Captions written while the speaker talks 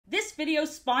video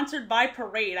sponsored by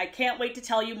Parade. I can't wait to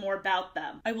tell you more about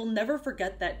them. I will never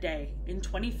forget that day in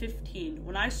 2015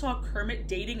 when I saw Kermit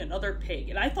dating another pig,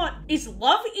 and I thought, is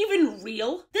love even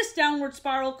real? This downward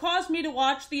spiral caused me to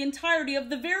watch the entirety of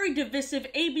the very divisive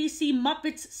ABC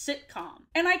Muppets Sitcom.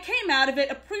 And I came out of it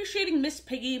appreciating Miss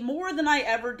Piggy more than I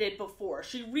ever did before.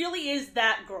 She really is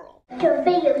that girl. Your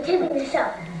video doing the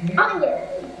show. I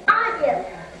do.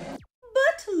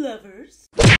 But lovers.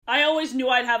 I always knew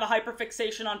I'd have a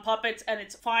hyperfixation on puppets, and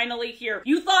it's finally here.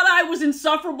 You thought I was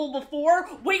insufferable before?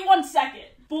 Wait 1 second.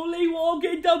 Bully walk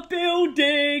in the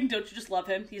building. Don't you just love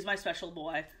him? He's my special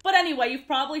boy. But anyway, you've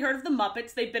probably heard of the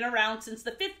Muppets. They've been around since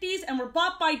the 50s and were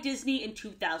bought by Disney in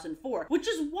 2004, which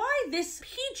is why this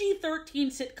PG-13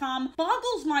 sitcom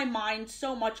boggles my mind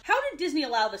so much. How did Disney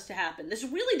allow this to happen? This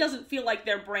really doesn't feel like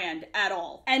their brand at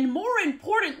all. And more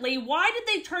importantly, why did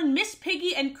they turn Miss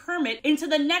Piggy and Kermit into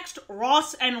the next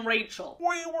Ross and Rachel?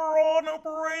 We were on a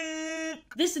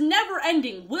break. This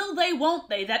never-ending will they, won't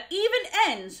they that even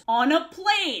ends on a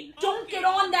plane. Don't get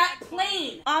on that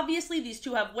plane! Obviously, these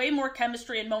two have way more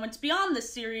chemistry and moments beyond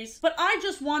this series, but I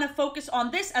just want to focus on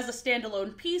this as a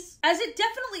standalone piece, as it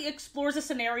definitely explores a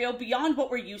scenario beyond what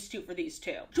we're used to for these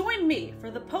two. Join me for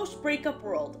the post-breakup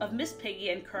world of Miss Piggy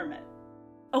and Kermit.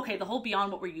 Okay, the whole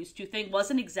beyond what we're used to thing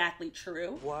wasn't exactly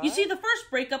true. What? You see, the first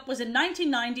breakup was in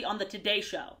 1990 on the Today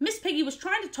Show. Miss Piggy was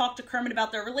trying to talk to Kermit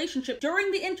about their relationship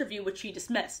during the interview, which he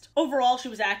dismissed. Overall, she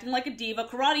was acting like a diva,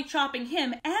 karate chopping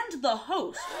him and the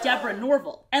host, Deborah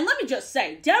Norville. And let me just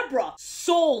say, Deborah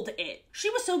sold it. She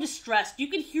was so distressed, you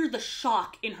could hear the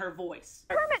shock in her voice.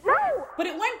 Kermit, no! But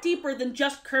it went deeper than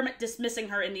just Kermit dismissing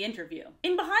her in the interview.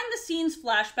 In behind-the-scenes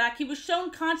flashback, he was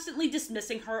shown constantly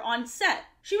dismissing her on set.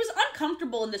 She was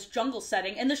uncomfortable in this jungle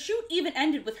setting, and the shoot even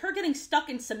ended with her getting stuck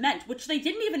in cement, which they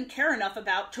didn't even care enough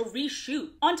about to reshoot.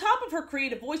 On top of her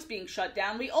creative voice being shut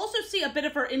down, we also see a bit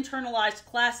of her internalized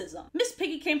classism. Miss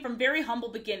Piggy came from very humble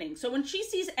beginnings, so when she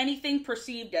sees anything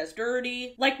perceived as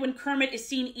dirty, like when Kermit is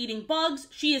seen eating bugs,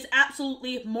 she is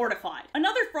absolutely mortified.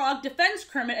 Another frog defends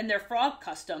Kermit and their frog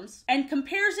customs, and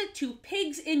compares it to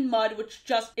pigs in mud, which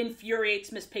just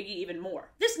infuriates Miss Piggy even more.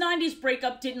 This 90s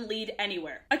breakup didn't lead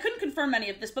anywhere. I couldn't confirm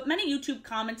any of this, but many YouTube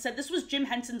comments said this was Jim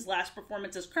Henson's last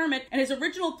performance as Kermit, and his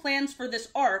original plans for this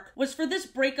arc was for this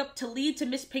breakup to lead to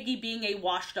Miss Piggy being a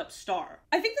washed-up star.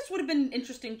 I think this would have been an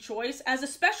interesting choice, as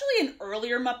especially in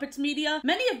earlier Muppets media,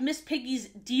 many of Miss Piggy's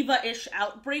diva-ish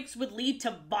outbreaks would lead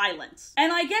to violence.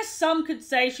 And I guess some could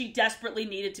say she desperately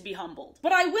needed to be humbled.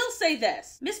 But I will say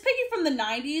this, Miss Piggy from the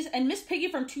 90s and Miss Piggy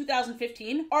from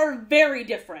 2015 are very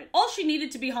different. All she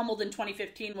needed to be humbled in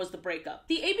 2015 was the breakup.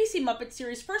 The ABC Muppets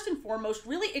series first and foremost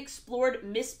really explored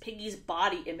Miss Piggy's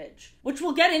body image, which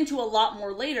we'll get into a lot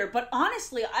more later, but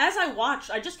honestly, as I watched,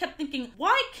 I just kept thinking,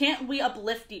 why can't we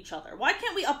uplift each other? Why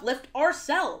can't we uplift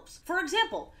ourselves? For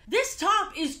example, this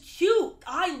top is cute.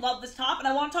 I love this top, and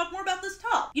I want to talk more about this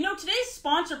top. You know, today's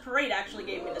sponsor, Parade, actually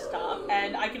gave me this top,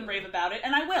 and I can rave about it,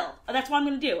 and I will. That's what I'm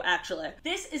going to do, actually.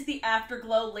 This is the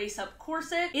Afterglow lace-up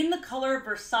corset in the color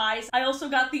Versailles. I also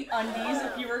got the undies,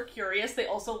 if you were curious. They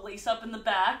also lace up in the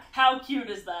back. How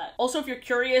cute is that? Also, if you're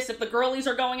curious if the girlies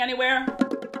are going anywhere,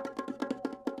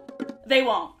 they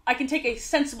won't. I can take a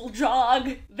sensible jog.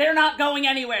 They're not going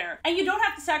anywhere. And you don't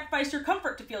have to sacrifice your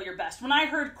comfort to feel your best. When I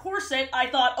heard corset, I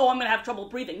thought, oh, I'm gonna have trouble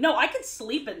breathing. No, I could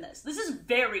sleep in this. This is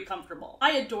very comfortable.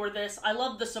 I adore this. I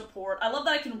love the support. I love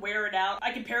that I can wear it out.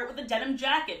 I can pair it with a denim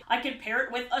jacket. I can pair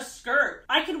it with a skirt.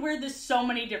 I could wear this so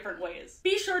many different ways.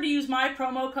 Be sure to use my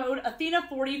promo code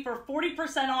Athena40 for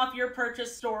 40% off your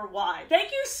purchase store-wide.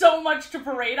 Thank you so much to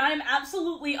Parade. I am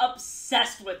absolutely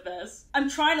obsessed with this. I'm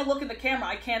trying to look in the camera.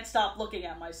 I can't stop looking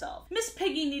at myself. Miss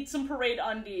Piggy needs some Parade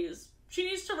undies. She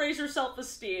needs to raise her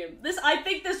self-esteem. I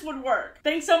think this would work.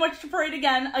 Thanks so much to Parade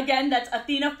again. Again, that's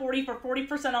Athena40 for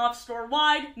 40% off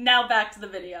store-wide. Now back to the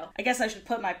video. I guess I should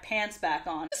put my pants back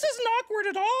on. This isn't awkward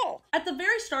at all. At the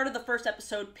very start of the first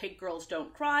episode, Pig Girls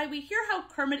Don't Cry, we hear how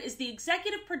Kermit is the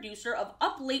executive producer of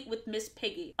Up Late with Miss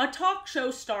Piggy, a talk show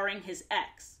starring his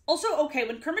ex. Also, okay,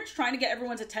 when Kermit's trying to get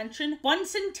everyone's attention,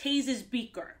 Bunsen tases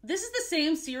Beaker. This is the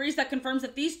same series that confirms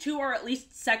that these two are at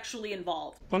least sexually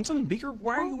involved. Bunsen and Beaker,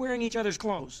 why are you wearing each other's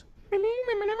clothes?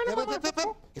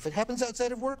 If it happens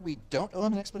outside of work, we don't owe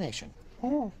him an explanation.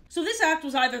 So this act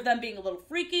was either them being a little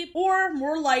freaky, or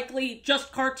more likely,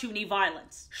 just cartoony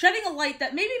violence. Shedding a light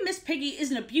that maybe Miss Piggy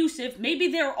isn't abusive, maybe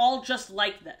they're all just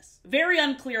like this. Very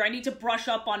unclear. I need to brush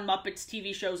up on Muppets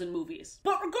TV shows and movies.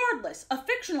 But regardless, a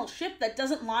fictional ship that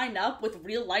doesn't line up with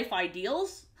real life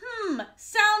ideals?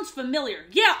 Sounds familiar.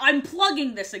 Yeah, I'm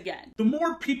plugging this again. The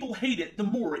more people hate it, the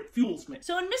more it fuels me.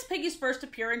 So in Miss Piggy's first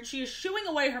appearance, she is shooing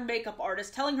away her makeup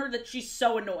artist, telling her that she's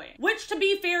so annoying. Which, to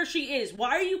be fair, she is.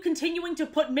 Why are you continuing to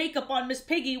put makeup on Miss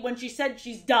Piggy when she said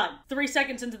she's done? 3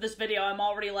 seconds into this video, I'm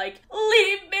already like,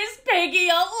 leave Miss Piggy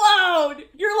alone!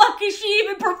 You're lucky she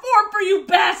even performed for you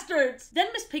bastards! Then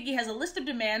Miss Piggy has a list of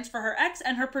demands for her ex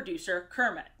and her producer,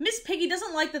 Kermit. Miss Piggy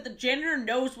doesn't like that the janitor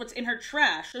knows what's in her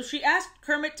trash, so she asked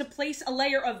Kermit to place a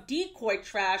layer of decoy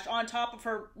trash on top of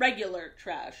her regular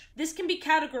trash. This can be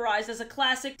categorized as a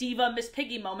classic diva Miss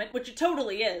Piggy moment, which it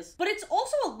totally is, but it's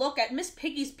also a look at Miss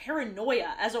Piggy's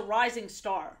paranoia as a rising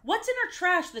star. What's in her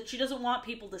trash that she doesn't want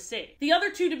people to see? The other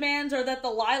 2 demands are that the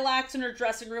lilacs in her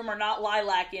dressing room are not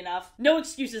lilac enough. No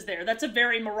excuses there. That's a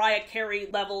very Mariah Carey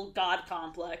level god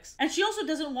complex. And she also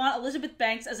doesn't want Elizabeth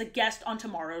Banks as a guest on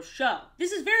tomorrow's show.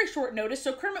 This is very short notice,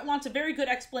 so Kermit wants a very good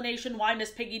explanation why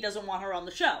Miss Piggy doesn't want her on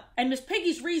the show. And Miss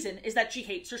Piggy's reason is that she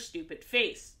hates her stupid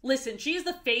face. Listen, she is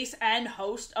the face and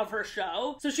host of her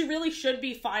show, so she really should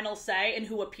be final say in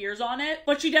who appears on it,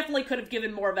 but she definitely could have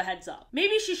given more of a heads up.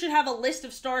 Maybe she should have a list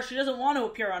of stars she doesn't want to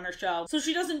appear on her show, so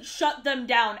she doesn't shut them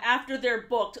down after they're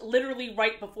booked literally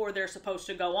right before they're supposed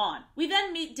to go on. We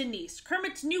then meet Denise,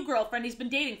 Kermit's new girlfriend he's been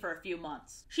dating for a few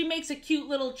months. She makes a cute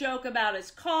little joke about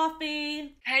his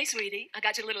coffee. Hey, sweetie, I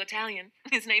got your little Italian.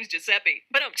 His name's Giuseppe,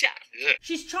 but I'm chopped.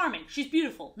 She's charming. She's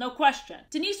beautiful. No question.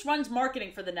 Denise runs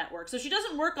marketing for the network, so she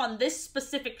doesn't work on this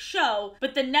specific show,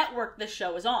 but the network this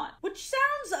show is on, which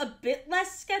sounds a bit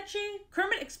less sketchy.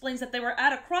 Kermit explains that they were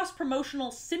at a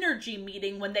cross-promotional synergy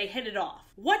meeting when they hit it off.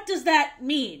 What does that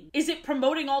mean? Is it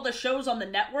promoting all the shows on the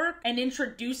network and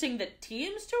introducing the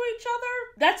teams to each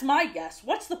other? That's my guess.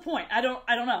 What's the point? I don't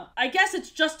know. I guess it's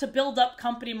just to build up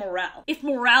company morale. If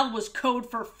morale was code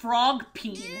for frog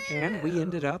peen. And we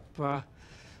ended up,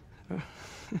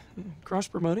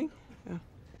 cross-promoting.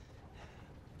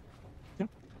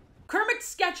 Kermit's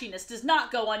sketchiness does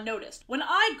not go unnoticed. When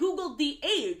I googled the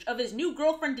age of his new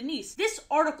girlfriend Denise, this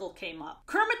article came up.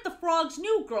 Kermit the Frog's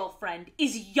new girlfriend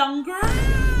is younger,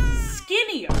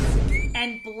 skinnier,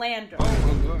 and blander.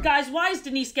 Guys, why is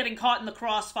Denise getting caught in the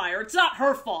crossfire? It's not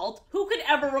her fault. Who could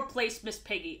ever replace Miss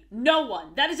Piggy? No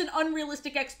one. That is an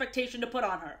unrealistic expectation to put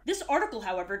on her. This article,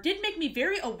 however, did make me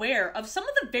very aware of some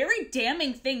of the very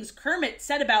damning things Kermit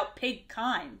said about pig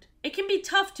kind. It can be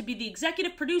tough to be the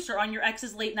executive producer on your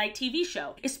ex's late night TV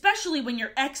show, especially when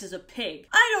your ex is a pig.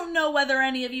 I don't know whether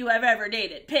any of you have ever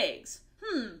dated pigs.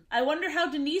 I wonder how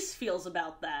Denise feels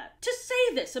about that. To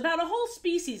say this about a whole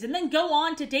species and then go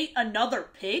on to date another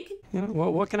pig? You know,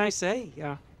 well, what can I say?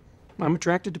 I'm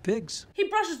attracted to pigs. He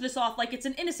brushes this off like it's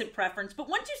an innocent preference, but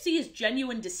once you see his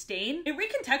genuine disdain, it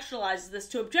recontextualizes this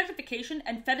to objectification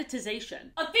and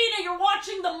fetishization. Athena, you're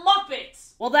watching the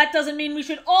Muppets! Well, that doesn't mean we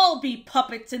should all be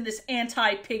puppets in this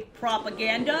anti-pig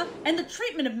propaganda. And the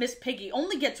treatment of Miss Piggy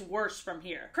only gets worse from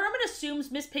here. Kermit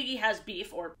assumes Miss Piggy has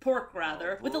beef, or pork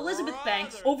rather, with Elizabeth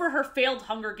Banks over her failed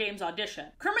Hunger Games audition.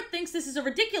 Kermit thinks this is a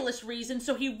ridiculous reason,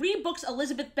 so he rebooks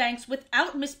Elizabeth Banks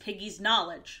without Miss Piggy's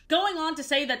knowledge, going on to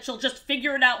say that she'll just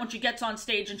figure it out when she gets on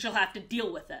stage and she'll have to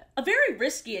deal with it. A very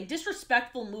risky and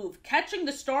disrespectful move, catching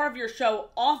the star of your show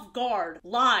off guard,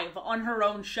 live on her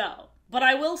own show. But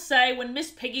I will say, when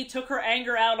Miss Piggy took her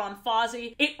anger out on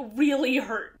Fozzie, it really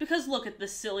hurt. Because look at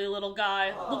this silly little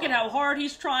guy. Look at how hard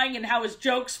he's trying and how his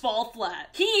jokes fall flat.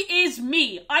 He is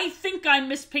me. I think I'm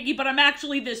Miss Piggy, but I'm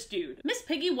actually this dude. Miss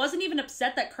Piggy wasn't even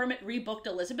upset that Kermit rebooked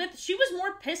Elizabeth. She was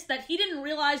more pissed that he didn't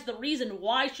realize the reason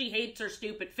why she hates her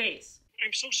stupid face.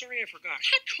 I'm so sorry I forgot.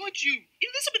 How could you?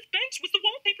 Elizabeth Banks was the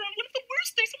wallpaper on one of the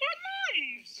worst days of our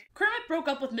lives. Kermit broke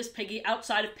up with Miss Piggy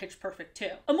outside of Pitch Perfect 2,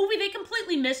 a movie they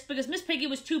completely missed because Miss Piggy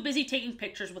was too busy taking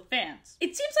pictures with fans.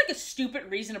 It seems like a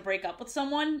stupid reason to break up with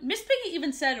someone. Miss Piggy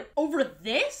even said, over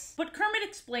this? But Kermit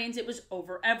explains it was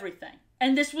over everything.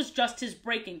 And this was just his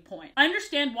breaking point. I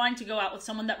understand wanting to go out with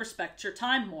someone that respects your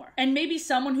time more, and maybe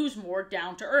someone who's more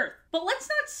down to earth. But let's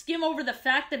not skim over the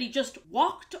fact that he just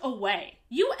walked away.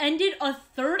 You ended a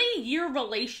 30-year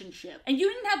relationship, and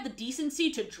you didn't have the decency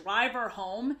to drive her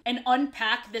home and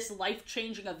unpack this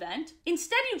life-changing event.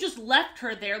 Instead, you just left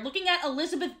her there looking at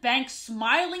Elizabeth Banks'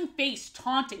 smiling face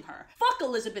taunting her. Fuck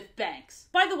Elizabeth Banks.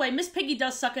 By the way, Miss Piggy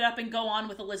does suck it up and go on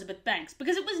with Elizabeth Banks,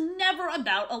 because it was never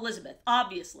about Elizabeth,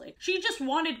 obviously. She just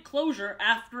wanted closure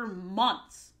after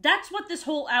months. That's what this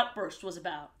whole outburst was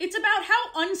about. It's about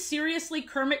how unseriously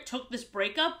Kermit took this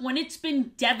breakup when it's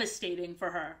been devastating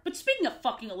for her. But speaking of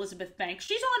fucking Elizabeth Banks,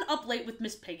 she's on Up Late with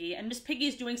Miss Piggy, and Miss Piggy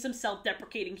is doing some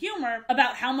self-deprecating humor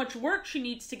about how much work she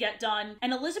needs to get done,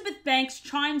 and Elizabeth Banks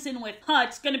chimes in with,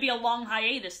 it's gonna be a long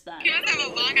hiatus then. You guys have a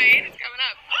long hiatus coming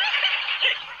up.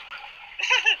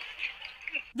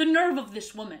 The nerve of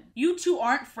this woman. You two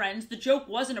aren't friends, the joke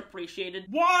wasn't appreciated.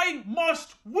 Why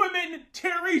must women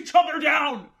tear each other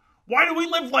down? Why do we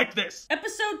live like this?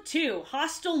 Episode 2,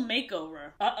 Hostile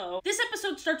Makeover. Uh-oh. This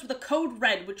episode starts with a code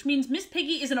red, which means Miss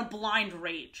Piggy is in a blind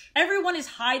rage. Everyone is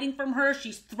hiding from her,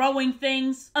 she's throwing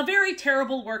things. A very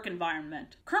terrible work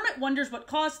environment. Kermit wonders what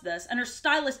caused this, and her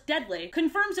stylist, Deadly,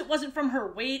 confirms it wasn't from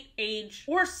her weight, age,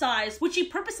 or size, which she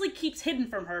purposely keeps hidden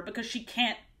from her because she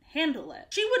can't handle it.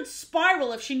 She would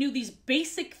spiral if she knew these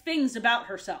basic things about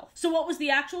herself. So what was the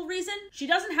actual reason? She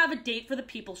doesn't have a date for the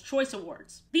People's Choice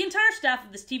Awards. The entire staff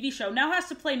of this TV show now has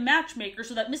to play matchmaker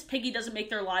so that Miss Piggy doesn't make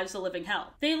their lives a living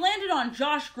hell. They landed on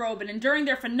Josh Groban, and during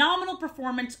their phenomenal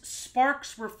performance,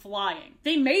 sparks were flying.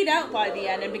 They made out by the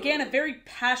end and began a very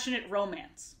passionate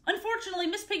romance. Unfortunately,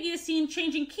 Miss Piggy is seen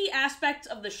changing key aspects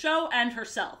of the show and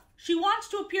herself. She wants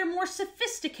to appear more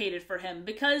sophisticated for him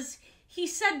because he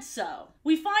said so.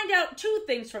 We find out 2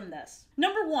 things from this.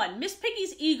 Number 1, Miss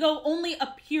Piggy's ego only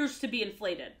appears to be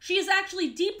inflated. She is actually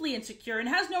deeply insecure and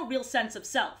has no real sense of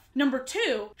self. Number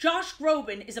 2, Josh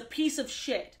Groban is a piece of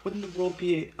shit. Wouldn't the world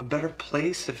be a better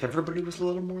place if everybody was a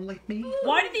little more like me?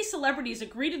 Why did these celebrities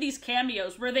agree to these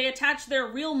cameos where they attach their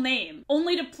real name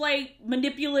only to play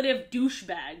manipulative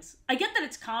douchebags? I get that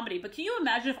it's comedy, but can you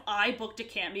imagine if I booked a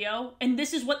cameo and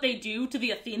this is what they do to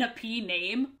the Athena P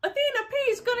name? Athena P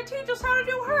is gonna teach us how to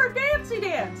do her dancey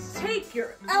dance. Take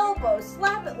your elbow,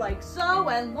 slap it like so,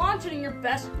 and launch it in your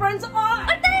best friend's eye.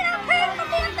 Athena P!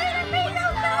 Athena P!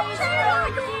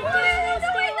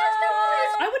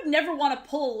 I would never want to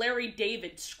pull a Larry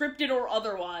David, scripted or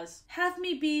otherwise. Have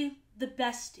me be the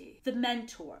bestie, the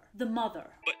mentor, the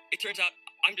mother. But it turns out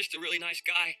I'm just a really nice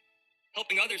guy.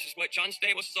 Helping others is what John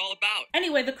Stamos is all about.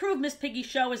 Anyway, the crew of Miss Piggy's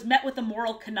show is met with a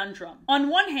moral conundrum. On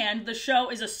one hand, the show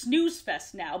is a snooze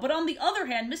fest now, but on the other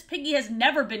hand, Miss Piggy has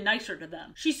never been nicer to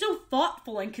them. She's so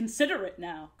thoughtful and considerate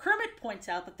now. Kermit points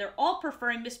out that they're all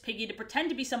preferring Miss Piggy to pretend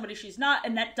to be somebody she's not,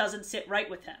 and that doesn't sit right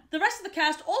with him. The rest of the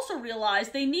cast also realize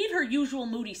they need her usual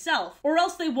moody self, or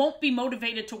else they won't be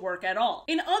motivated to work at all.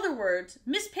 In other words,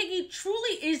 Miss Piggy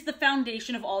truly is the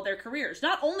foundation of all their careers,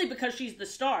 not only because she's the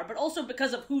star, but also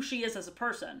because of who she is as a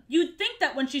person. You'd think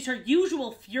that when she's her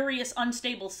usual furious,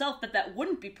 unstable self that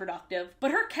wouldn't be productive, but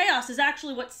her chaos is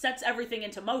actually what sets everything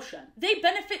into motion. They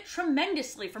benefit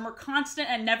tremendously from her constant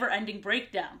and never-ending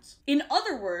breakdowns. In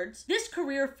other words, this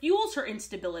career fuels her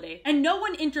instability, and no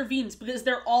one intervenes because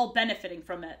they're all benefiting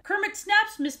from it. Kermit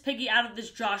snaps Miss Piggy out of this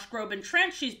Josh Groban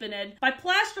trance she's been in by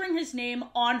plastering his name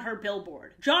on her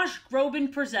billboard. Josh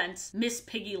Groban presents Miss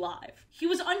Piggy Live. He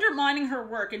was undermining her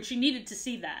work and she needed to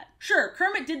see that. Sure,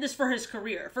 Kermit did this for his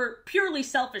career, for purely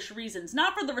selfish reasons,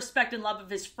 not for the respect and love of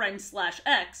his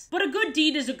friend/ex, but a good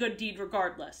deed is a good deed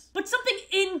regardless. But something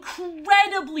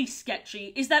incredibly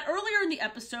sketchy is that earlier in the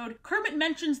episode, Kermit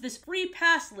mentions this free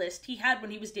pass list he had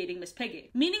when he was dating Miss Piggy,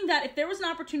 meaning that if there was an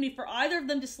opportunity for either of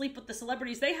them to sleep with the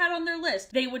celebrities they had on their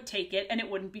list, they would take it and it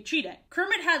wouldn't be cheating.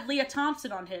 Kermit had Leah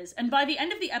Thompson on his, and by the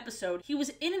end of the episode, he was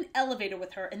in an elevator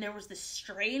with her and there was this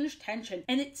strange tension,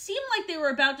 and it seemed like they were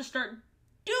about to start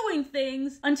doing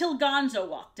things until Gonzo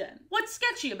walked in. What's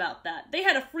sketchy about that? They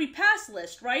had a free pass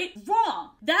list, right?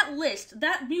 Wrong! That list,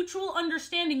 that mutual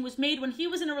understanding was made when he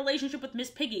was in a relationship with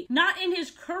Miss Piggy, not in his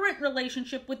current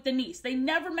relationship with Denise. They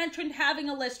never mentioned having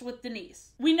a list with Denise.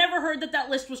 We never heard that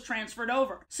list was transferred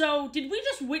over. So, did we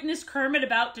just witness Kermit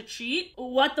about to cheat?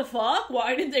 What the fuck?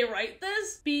 Why did they write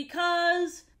this?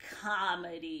 Because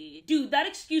comedy. Dude, that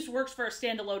excuse works for a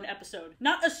standalone episode,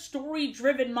 not a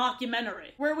story-driven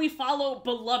mockumentary where we follow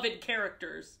beloved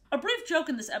characters. A brief joke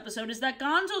in this episode is that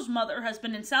Gonzo's mother has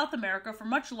been in South America for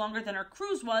much longer than her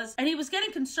cruise was, and he was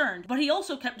getting concerned, but he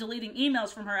also kept deleting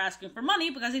emails from her asking for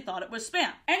money because he thought it was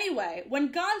spam. Anyway,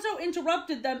 when Gonzo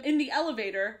interrupted them in the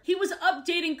elevator, he was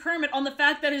updating Kermit on the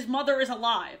fact that his mother is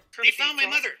alive. They found my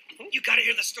mother. You gotta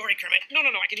hear the story, Kermit. No,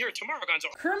 I can hear it tomorrow,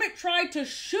 Gonzo. Kermit tried to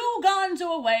shoo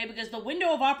Gonzo away because the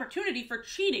window of opportunity for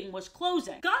cheating was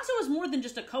closing. Gonzo is more than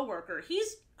just a coworker.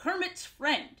 He's Kermit's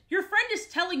friend. Your friend is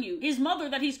telling you his mother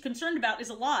that he's concerned about is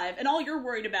alive, and all you're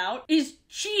worried about is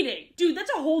cheating. Dude,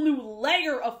 that's a whole new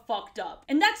layer of fucked up.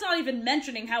 And that's not even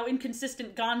mentioning how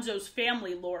inconsistent Gonzo's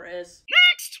family lore is.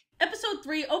 Next! Episode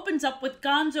 3 opens up with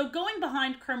Gonzo going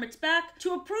behind Kermit's back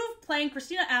to approve playing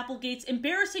Christina Applegate's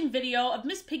embarrassing video of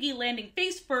Miss Piggy landing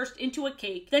face first into a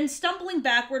cake, then stumbling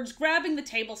backwards, grabbing the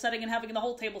table setting and having the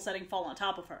whole table setting fall on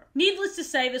top of her. Needless to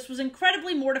say, this was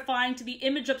incredibly mortifying to the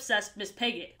image-obsessed Miss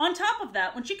Piggy. On top of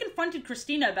that, when she confronted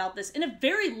Christina about this in a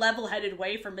very level-headed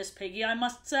way for Miss Piggy, I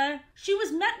must say, she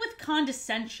was met with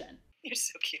condescension. You're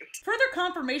so cute. Further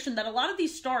confirmation that a lot of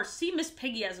these stars see Miss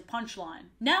Piggy as a punchline.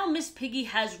 Now Miss Piggy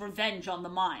has revenge on the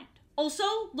mind. Also,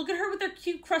 look at her with her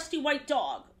cute crusty white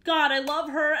dog. God, I love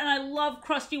her and I love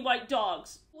crusty white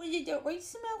dogs. Was it that right,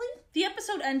 Smelly? The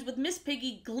episode ends with Miss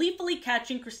Piggy gleefully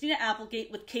catching Christina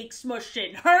Applegate with cake smushed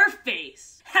in her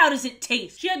face. How does it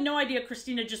taste? She had no idea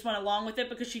Christina just went along with it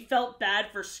because she felt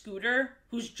bad for Scooter,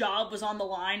 whose job was on the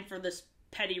line for this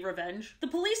petty revenge. The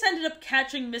police ended up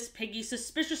catching Miss Piggy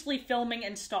suspiciously filming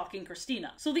and stalking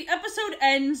Christina. So the episode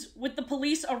ends with the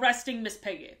police arresting Miss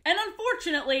Piggy. And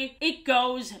unfortunately, it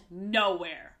goes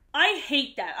nowhere. I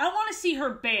hate that. I want to see her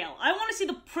bail. I want to see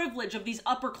the privilege of these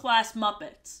upper-class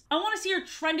Muppets. I want to see her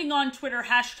trending on Twitter,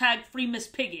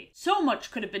 #FreeMissPiggy. So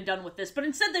much could have been done with this, but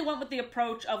instead they went with the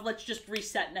approach of let's just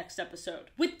reset next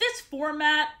episode. With this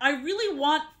format, I really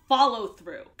want follow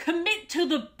through. Commit to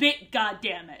the bit,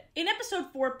 goddammit. In episode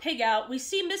 4, Pig Out, we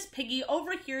see Miss Piggy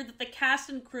overhear that the cast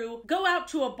and crew go out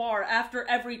to a bar after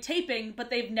every taping, but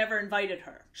they've never invited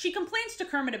her. She complains to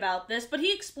Kermit about this, but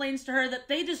he explains to her that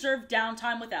they deserve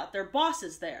downtime without their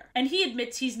bosses there. And he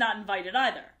admits he's not invited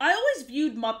either. I always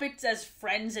viewed Muppets as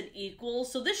friends and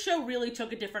equals, so this show really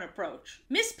took a different approach.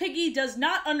 Miss Piggy does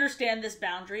not understand this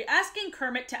boundary, asking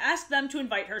Kermit to ask them to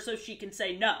invite her so she can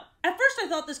say no. At first I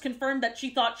thought this confirmed that she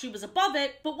thought she was above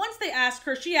it, but once they ask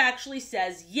her, she actually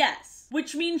says yes,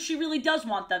 which means she really does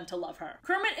want them to love her.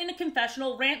 Kermit, in a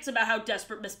confessional, rants about how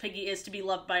desperate Miss Piggy is to be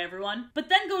loved by everyone, but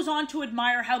then goes on to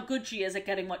admire how good she is at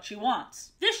getting what she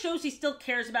wants. This shows he still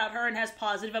cares about her and has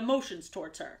positive emotions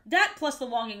towards her. That plus the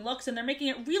longing looks, and they're making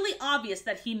it really obvious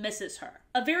that he misses her.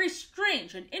 A very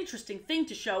strange and interesting thing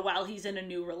to show while he's in a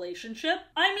new relationship.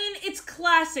 I mean, it's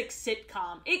classic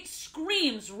sitcom. It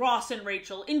screams Ross and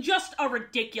Rachel in just a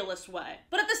ridiculous way.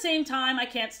 But at the same time, I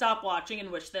can't stop watching and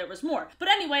wish there was more. But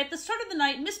anyway, at the start of the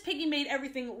night, Miss Piggy made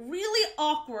everything really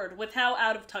awkward with how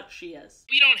out of touch she is.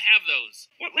 We don't have those.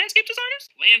 What, landscape designers?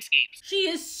 Landscapes. She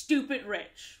is stupid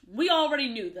rich. We already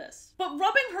knew this. But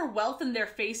rubbing her wealth in their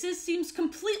faces seems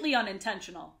completely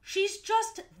unintentional. She's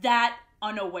just that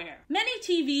unaware. Many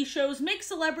TV shows make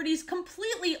celebrities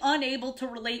completely unable to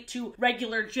relate to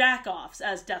regular jack-offs,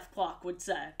 as Death Clock would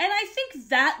say. And I think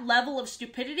that level of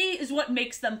stupidity is what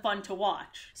makes them fun to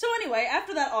watch. So anyway,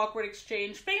 after that awkward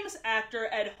exchange, famous actor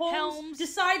Ed Helms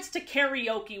decides to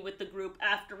karaoke with the group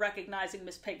after recognizing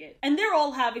Miss Piggy. And they're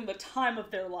all having the time of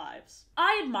their lives.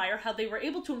 I admire how they were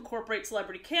able to incorporate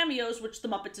celebrity cameos, which the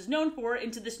Muppets is known for,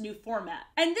 into this new format.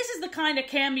 And this is the kind of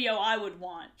cameo I would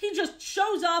want. He just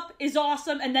shows up, is awesome,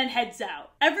 and then heads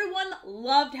out. Everyone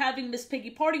loved having Miss Piggy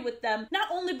party with them, not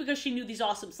only because she knew these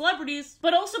awesome celebrities,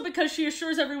 but also because she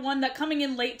assures everyone that coming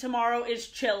in late tomorrow is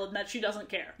chill and that she doesn't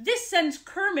care. This sends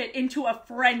Kermit into a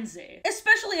frenzy,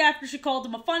 especially after she called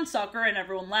him a fun sucker and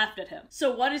everyone laughed at him.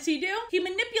 So what does he do? He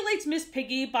manipulates Miss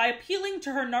Piggy by appealing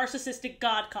to her narcissistic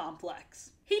god complex.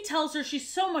 He tells her she's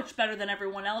so much better than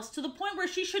everyone else to the point where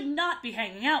she should not be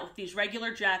hanging out with these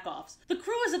regular jack-offs. The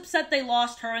crew is upset they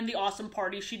lost her and the awesome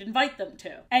party she'd invite them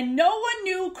to. And no one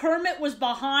knew Kermit was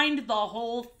behind the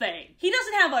whole thing. He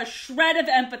doesn't have a shred of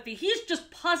empathy. He's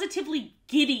just positively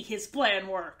giddy his plan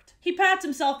worked. He pats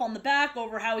himself on the back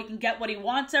over how he can get what he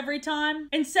wants every time,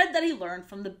 and said that he learned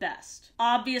from the best,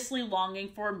 obviously longing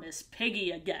for Miss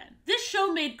Piggy again. This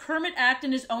show made Kermit act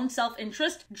in his own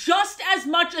self-interest just as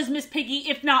much as Miss Piggy,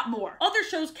 if not more. Other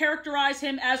shows characterize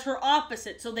him as her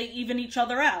opposite, so they even each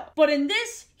other out. But in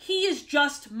this, he is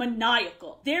just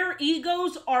maniacal. Their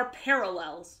egos are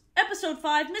parallels. Episode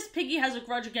 5, Miss Piggy has a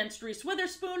grudge against Reese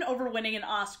Witherspoon over winning an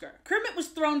Oscar. Kermit was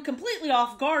thrown completely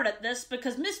off guard at this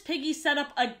because Miss Piggy set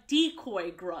up a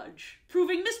decoy grudge,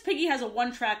 proving Miss Piggy has a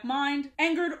one-track mind,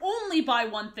 angered only by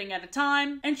one thing at a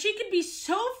time, and she can be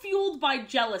so fueled by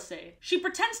jealousy. She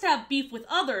pretends to have beef with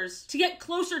others to get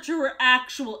closer to her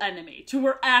actual enemy, to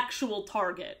her actual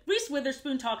target. Reese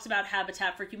Witherspoon talks about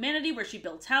Habitat for Humanity, where she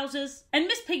builds houses, and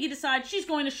Miss Piggy decides she's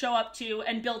going to show up too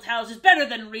and build houses better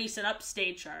than Reese and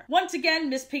upstage her. Once again,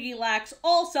 Miss Piggy lacks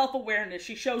all self-awareness.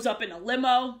 She shows up in a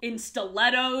limo, in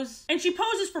stilettos, and she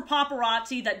poses for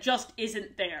paparazzi that just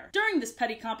isn't there. During this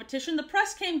petty competition, the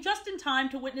press came just in time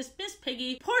to witness Miss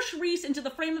Piggy push Reese into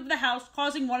the frame of the house,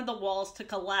 causing one of the walls to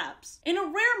collapse. In a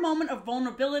rare moment of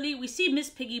vulnerability, we see Miss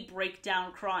Piggy break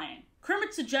down crying.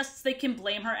 Kermit suggests they can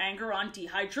blame her anger on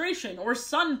dehydration or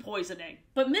sun poisoning,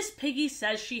 but Miss Piggy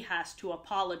says she has to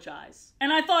apologize.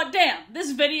 And I thought, damn,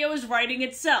 this video is writing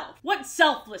itself. What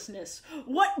selflessness,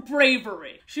 what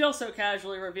bravery. She also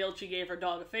casually revealed she gave her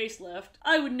dog a facelift.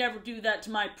 I would never do that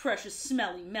to my precious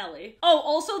smelly Melly. Oh,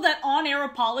 also that on-air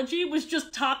apology was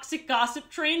just Toxic Gossip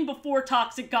Train before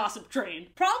Toxic Gossip Train.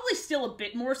 Probably still a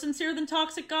bit more sincere than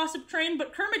Toxic Gossip Train,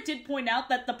 but Kermit did point out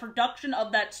that the production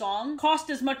of that song cost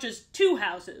as much as 2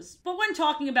 houses. But when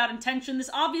talking about intention,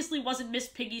 this obviously wasn't Miss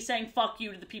Piggy saying fuck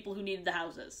you to the people who needed the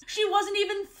houses. She wasn't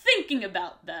even thinking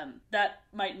about them. That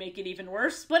might make it even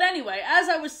worse. But anyway, as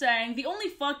I was saying, the only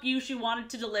fuck you she wanted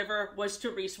to deliver was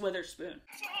to Reese Witherspoon. And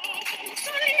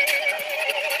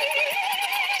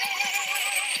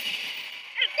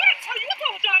that's how you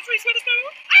apologize, Reese Witherspoon.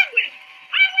 I win.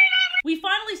 We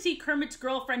finally see Kermit's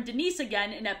girlfriend Denise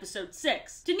again in episode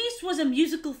 6. Denise was a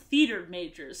musical theater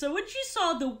major, so when she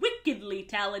saw the wickedly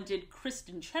talented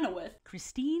Christine Chenoweth,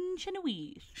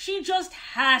 she just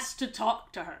has to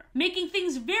talk to her, making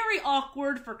things very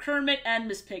awkward for Kermit and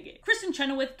Miss Piggy. Christine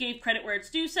Chenoweth gave credit where it's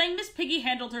due, saying Miss Piggy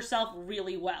handled herself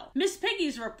really well. Miss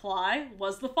Piggy's reply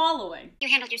was the following. You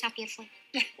handled yourself beautifully.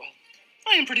 Yeah, well,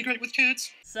 I am pretty great with kids.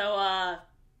 So,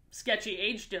 sketchy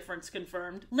age difference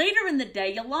confirmed. Later in the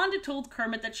day, Yolanda told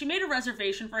Kermit that she made a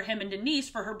reservation for him and Denise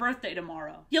for her birthday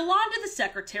tomorrow. Yolanda, the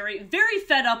secretary, very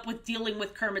fed up with dealing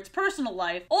with Kermit's personal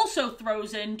life, also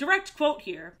throws in, direct quote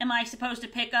here, "Am I supposed to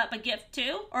pick up a gift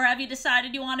too? Or have you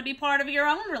decided you want to be part of your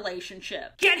own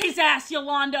relationship?" Get his ass,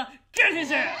 Yolanda! Get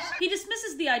his ass! He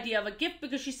dismisses the idea of a gift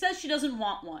because she says she doesn't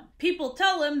want one. People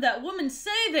tell him that women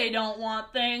say they don't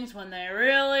want things when they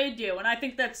really do, and I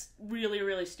think that's really,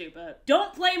 really stupid.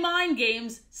 Don't play mind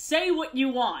games, say what you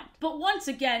want. But once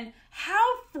again,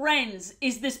 how Friends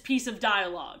is this piece of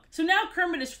dialogue? So now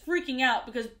Kermit is freaking out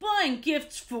because buying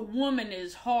gifts for women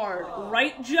is hard,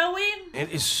 right, Joey?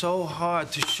 It is so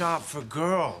hard to shop for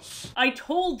girls. I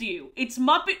told you, it's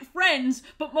Muppet Friends,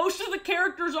 but most of the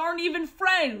characters aren't even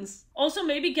friends. Also,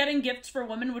 maybe getting gifts for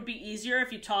women would be easier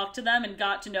if you talked to them and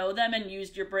got to know them and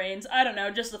used your brains. I don't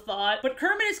know, just a thought. But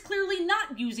Kermit is clearly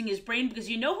not using his brain because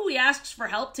you know who he asks for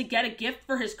help to get a gift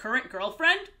for his current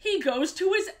girlfriend? He goes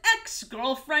to his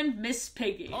ex-girlfriend, Miss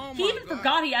Piggy. He even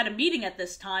forgot he had a meeting at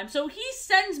this time, so he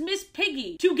sends Miss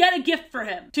Piggy to get a gift for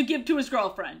him to give to his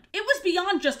girlfriend. It was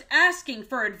beyond just asking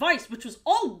for advice, which was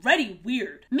already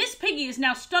weird. Miss Piggy is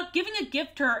now stuck giving a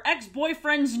gift to her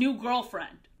ex-boyfriend's new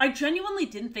girlfriend. I genuinely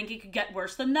didn't think it could get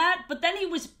worse than that, but then he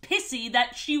was pissy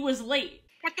that she was late.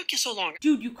 What took you so long?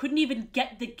 Dude, you couldn't even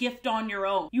get the gift on your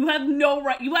own. You have no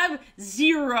right. You have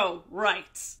 0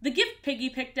 rights. The gift Piggy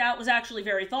picked out was actually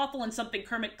very thoughtful and something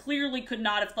Kermit clearly could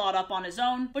not have thought up on his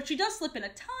own, but she does slip in a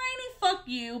tiny fuck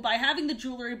you by having the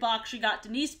jewelry box she got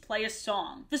Denise play a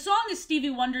song. The song is Stevie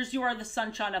Wonder's You Are the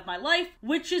Sunshine of My Life,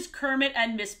 which is Kermit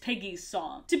and Miss Piggy's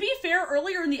song. To be fair,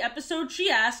 earlier in the episode, she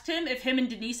asked him if him and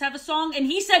Denise have a song, and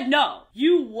he said no.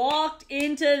 You walked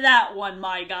into that one,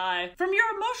 my guy. From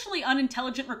your emotionally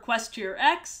unintelligent request to your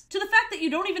ex, to the fact that you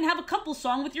don't even have a couple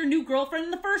song with your new girlfriend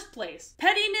in the first place.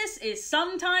 Pettiness is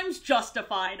sometimes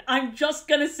justified. I'm just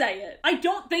gonna say it. I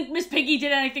don't think Miss Piggy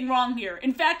did anything wrong here.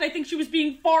 In fact, I think she was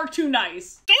being far too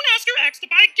nice. Don't ask your ex to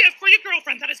buy a gift for your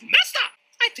girlfriend. That is messed up.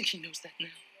 I think he knows that now.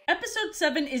 Episode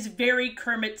 7 is very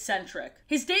Kermit-centric.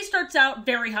 His day starts out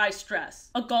very high stress.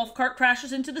 A golf cart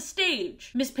crashes into the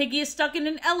stage. Miss Piggy is stuck in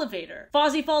an elevator.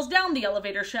 Fozzie falls down the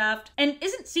elevator shaft and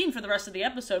isn't seen for the rest of the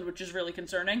episode, which is really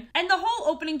concerning. And the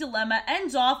whole opening dilemma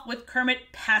ends off with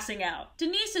Kermit passing out.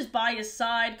 Denise is by his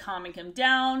side, calming him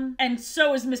down, and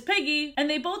so is Miss Piggy, and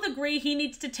they both agree he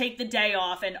needs to take the day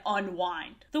off and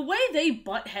unwind. The way they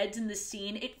butt heads in this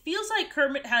scene, it feels like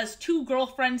Kermit has 2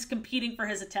 girlfriends competing for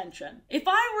his attention. If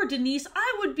I were Denise,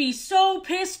 I would be so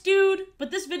pissed, dude.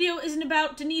 But this video isn't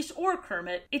about Denise or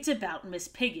Kermit, it's about Miss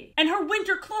Piggy. And her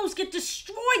winter clothes get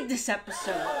destroyed this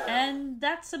episode. And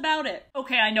that's about it.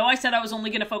 Okay, I know I said I was only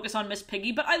gonna focus on Miss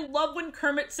Piggy, but I love when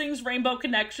Kermit sings Rainbow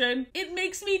Connection. It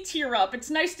makes me tear up. It's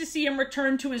nice to see him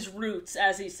return to his roots,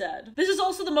 as he said. This is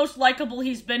also the most likable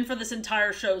he's been for this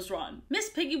entire show's run. Miss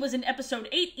Piggy was in episode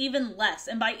 8 even less,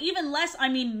 and by even less, I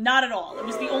mean not at all. It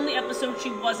was the only episode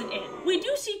she wasn't in. We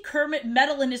do see Kermit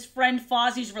meddle in his friend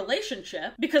Fozzie's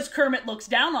relationship, because Kermit looks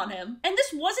down on him, and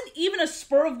this wasn't even a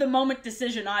spur-of-the-moment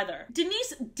decision either.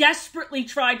 Denise desperately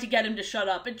tried to get him to shut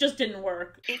up. It just didn't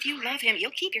work. If you love him,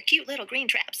 you'll keep your cute little green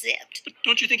trap zipped. But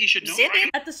don't you think he should know? Zip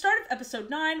it. At the start of episode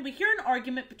 9, we hear an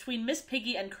argument between Miss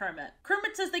Piggy and Kermit.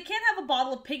 Kermit says they can't have a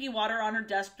bottle of Piggy water on her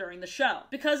desk during the show,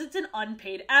 because it's an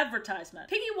unpaid advertisement.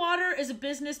 Piggy water is a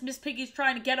business Miss Piggy's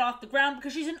trying to get off the ground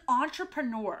because she's an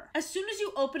entrepreneur. As soon as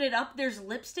you open it up, there's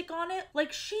lipstick on it,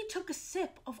 like she took a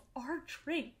sip of our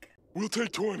drink. We'll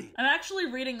take 20. I'm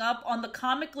actually reading up on the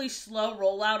comically slow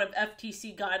rollout of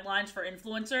FTC guidelines for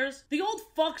influencers. The old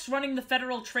fucks running the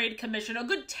Federal Trade Commission a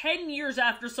good 10 years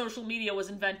after social media was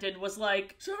invented was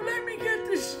like, so let me get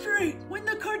this straight. When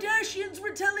the Kardashians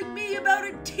were telling me about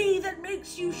a tea that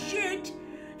makes you shit,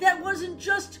 that wasn't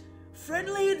just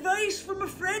friendly advice from a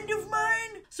friend of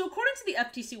mine? So according to the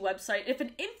FTC website, if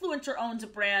an influencer owns a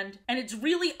brand and it's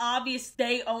really obvious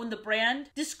they own the brand,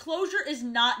 disclosure is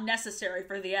not necessary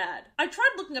for the ad. I tried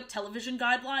looking up television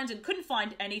guidelines and couldn't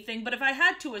find anything, but if I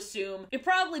had to assume, it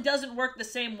probably doesn't work the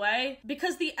same way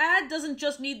because the ad doesn't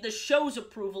just need the show's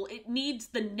approval, it needs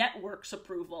the network's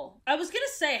approval. I was gonna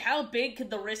say, how big could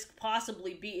the risk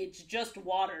possibly be? It's just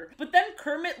water. But then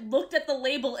Kermit looked at the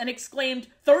label and exclaimed,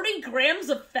 30 grams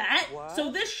of fat? What? So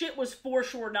this shit was for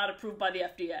sure not approved by the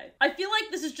FDA. I feel like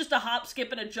this is just a hop,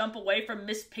 skip, and a jump away from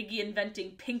Miss Piggy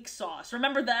inventing pink sauce.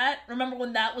 Remember that? Remember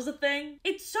when that was a thing?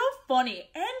 It's so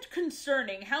funny and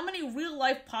concerning how many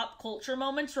real-life pop culture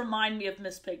moments remind me of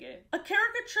Miss Piggy. A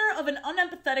caricature of an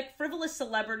unempathetic, frivolous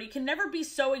celebrity can never be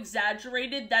so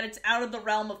exaggerated that it's out of the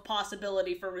realm of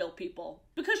possibility for real people.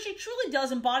 Because she truly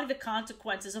does embody the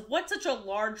consequences of what such a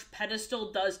large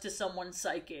pedestal does to someone's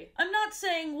psyche. I'm not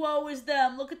saying, woe is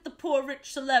them, look at the poor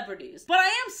rich celebrities. But I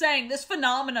am saying this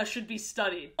phenomena should be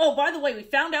studied. Oh, by the way, we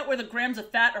found out where the grams of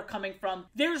fat are coming from.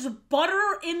 There's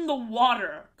butter in the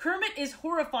water. Kermit is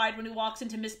horrified when he walks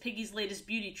into Miss Piggy's latest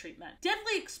beauty treatment.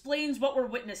 Deadly explains what we're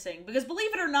witnessing, because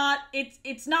believe it or not,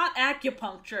 it's not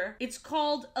acupuncture. It's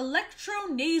called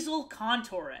electronasal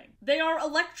contouring. They are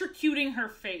electrocuting her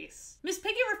face. Miss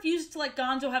Piggy refuses to let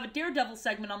Gonzo have a Daredevil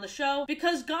segment on the show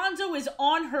because Gonzo is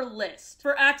on her list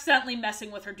for accidentally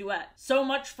messing with her duet. So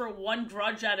much for one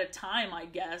grudge at a time, I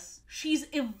guess. She's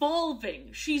evolving.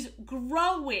 She's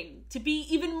growing to be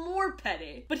even more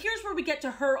petty. But here's where we get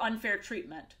to her unfair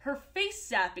treatment. Her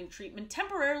face zapping treatment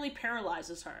temporarily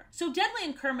paralyzes her. So Deadly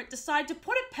and Kermit decide to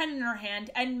put a pen in her hand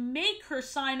and make her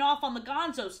sign off on the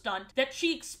Gonzo stunt that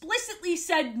she explicitly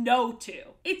said no to.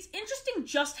 It's interesting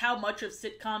just how much of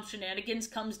sitcom shenanigans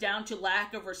comes down to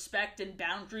lack of respect and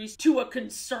boundaries to a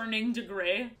concerning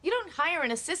degree. You don't hire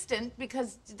an assistant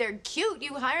because they're cute.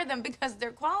 You hire them because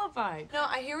they're qualified. No,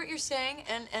 I hear what you're saying,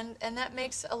 and that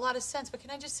makes a lot of sense. But can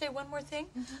I just say one more thing?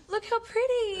 Look how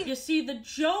pretty. You see, the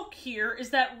joke here is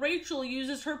that Rachel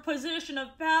uses her position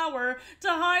of power to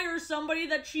hire somebody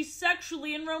that she's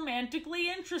sexually and romantically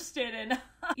interested in.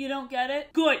 You don't get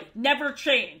it? Good. Never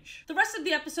change. The rest of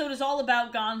the episode is all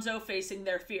about Gonzo facing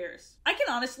their fears. I can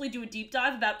honestly do a deep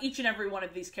dive about each and every one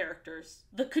of these characters.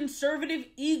 The conservative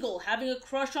eagle having a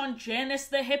crush on Janice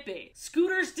the hippie.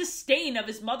 Scooter's disdain of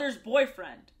his mother's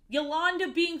boyfriend. Yolanda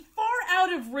being far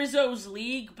out of Rizzo's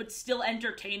league, but still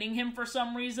entertaining him for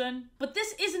some reason. But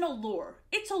this isn't a lure.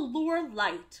 It's a lure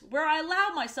light, where I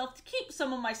allow myself to keep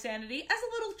some of my sanity as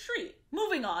a little treat.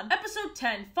 Moving on, episode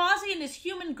 10, Fozzie and his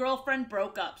human girlfriend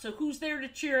broke up, so who's there to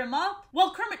cheer him up?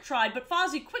 Well, Kermit tried, but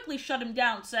Fozzie quickly shut him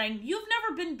down, saying, "You've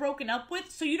never been broken up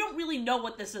with, so you don't really know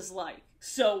what this is like."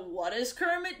 So what does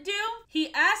Kermit do?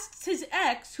 He asks his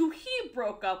ex, who he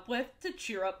broke up with, to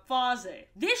cheer up Fozzie.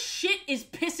 This shit is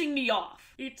pissing me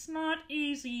off. It's not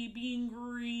easy being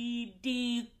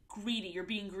greedy. You're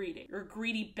being greedy. You're a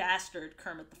greedy bastard,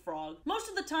 Kermit the Frog. Most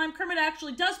of the time, Kermit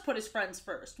actually does put his friends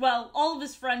first. Well, all of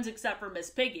his friends except for Miss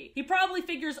Piggy. He probably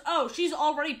figures, oh, she's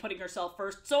already putting herself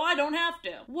first, so I don't have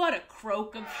to. What a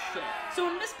croak of shit. So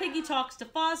when Miss Piggy talks to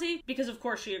Fozzie, because of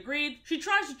course she agreed, she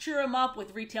tries to cheer him up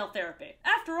with retail therapy.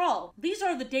 After all, these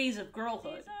are the days of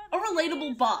girlhood. A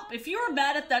relatable bop. If you were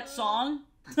mad at that song,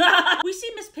 we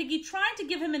see Miss Piggy trying to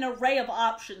give him an array of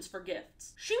options for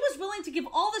gifts. She was willing to give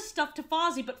all this stuff to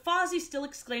Fozzie, but Fozzie still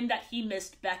exclaimed that he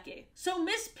missed Becky. So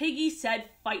Miss Piggy said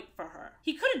fight for her.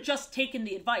 He could have just taken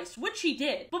the advice, which he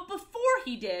did, but before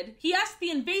he did, he asked the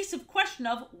invasive question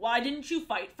of, why didn't you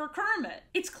fight for Kermit?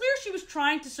 It's clear she was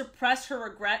trying to suppress her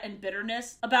regret and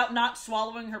bitterness about not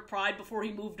swallowing her pride before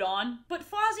he moved on, but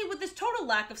Fozzie, with his total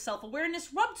lack of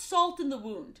self-awareness, rubbed salt in the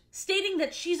wound, stating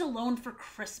that she's alone for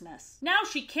Christmas. Now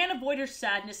she can't avoid her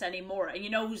sadness anymore, and you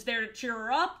know who's there to cheer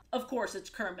her up? Of course,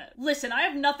 it's Kermit. Listen, I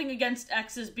have nothing against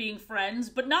exes being friends,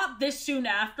 but not this soon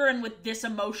after and with this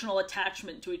emotional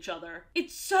attachment to each other.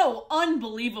 It's so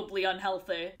unbelievably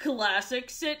unhealthy. Classic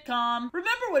sitcom.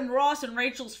 Remember when Ross and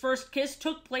Rachel's first kiss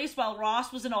took place while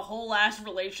Ross was in a whole-ass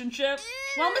relationship?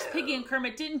 While Miss Piggy and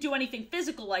Kermit didn't do anything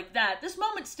physical like that, this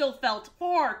moment still felt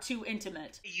far too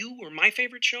intimate. You were my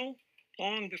favorite show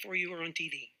long before you were on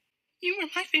TV. You were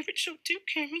my favorite show too,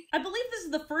 Kermit. I believe this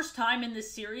is the first time in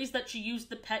this series that she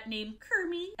used the pet name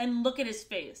Kermit, and look at his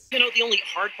face. You know, the only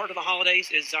hard part of the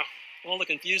holidays is all the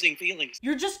confusing feelings.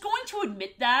 You're just going to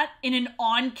admit that in an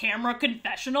on-camera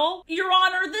confessional? Your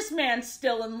Honor, this man's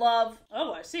still in love.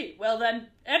 Oh, I see. Well then,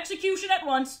 execution at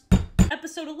once.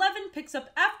 Episode 11 picks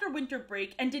up after winter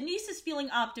break, and Denise is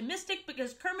feeling optimistic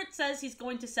because Kermit says he's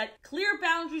going to set clear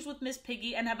boundaries with Miss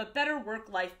Piggy and have a better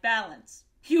work-life balance.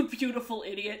 You beautiful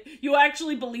idiot. You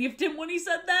actually believed him when he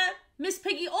said that? Miss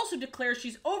Piggy also declares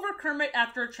she's over Kermit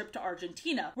after a trip to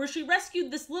Argentina, where she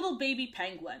rescued this little baby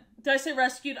penguin. Did I say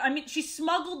rescued? I mean, she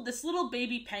smuggled this little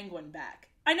baby penguin back.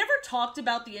 I never talked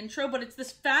about the intro, but it's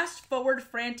this fast-forward,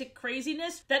 frantic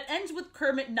craziness that ends with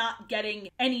Kermit not getting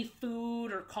any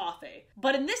food or coffee.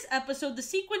 But in this episode, the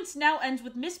sequence now ends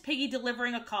with Miss Piggy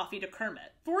delivering a coffee to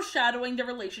Kermit, foreshadowing the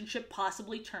relationship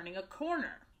possibly turning a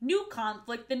corner. New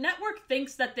conflict. The network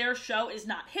thinks that their show is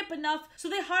not hip enough, so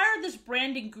they hire this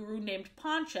branding guru named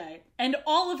Ponche, and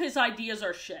all of his ideas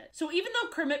are shit. So even though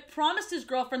Kermit promised his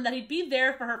girlfriend that he'd be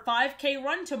there for her 5K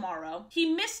run tomorrow,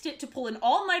 he missed it to pull an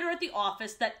all-nighter at the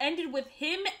office that ended with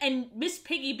him and Miss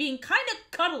Piggy being kind of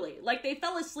cuddly, like they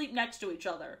fell asleep next to each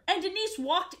other. And Denise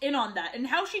walked in on that, and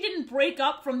how she didn't break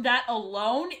up from that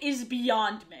alone is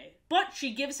beyond me. But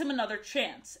she gives him another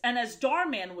chance, and as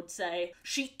Darman would say,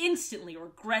 she instantly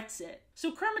regrets it.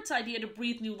 So Kermit's idea to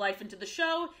breathe new life into the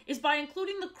show is by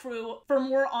including the crew for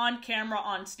more on-camera,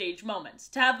 on-stage moments,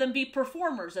 to have them be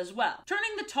performers as well,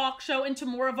 turning the talk show into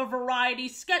more of a variety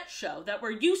sketch show that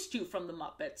we're used to from the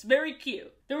Muppets. Very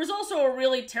cute. There was also a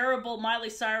really terrible Miley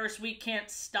Cyrus We Can't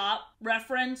Stop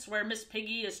reference where Miss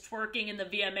Piggy is twerking in the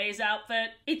VMAs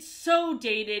outfit. It's so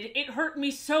dated. It hurt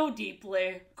me so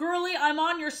deeply. Girlie, I'm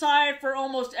on your side for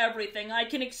almost everything. I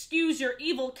can excuse your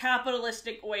evil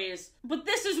capitalistic ways, but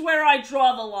this is where I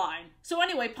draw the line. So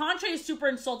anyway, Ponche is super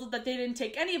insulted that they didn't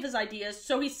take any of his ideas,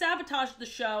 so he sabotaged the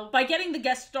show by getting the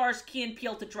guest stars Key and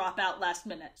Peele to drop out last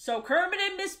minute. So Kermit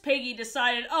and Miss Piggy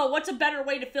decided, oh, what's a better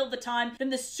way to fill the time than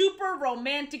this super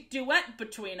romantic duet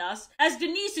between us, as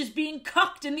Denise is being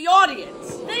cucked in the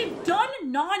audience. They've done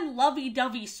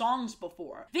non-lovey-dovey songs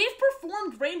before. They've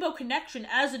performed Rainbow Connection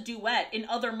as a duet in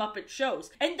other Muppet shows,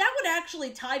 and that would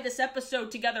actually tie this episode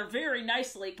together very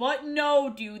nicely, but no,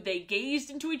 dude, they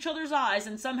gazed into each other's eyes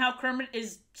and somehow Kermit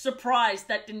is surprised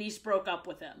that Denise broke up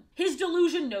with him. His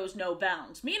delusion knows no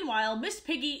bounds. Meanwhile, Miss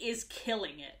Piggy is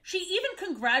killing it. She even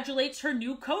congratulates her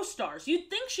new co-stars. You'd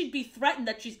think she'd be threatened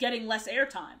that she's getting less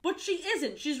airtime, but she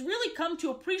isn't. She's really come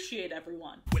to appreciate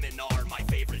everyone. Women are my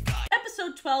favorite guy.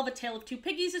 Episode 12, A Tale of Two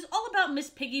Piggies, is all about Miss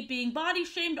Piggy being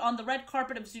body-shamed on the red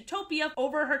carpet of Zootopia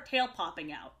over her tail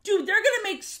popping out. Dude, they're gonna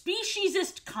make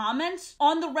speciesist comments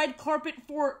on the red carpet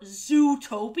for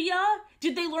Zootopia?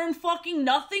 Did they learn fucking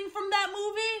nothing from that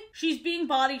movie? She's being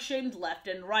body-shamed left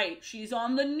and right. She's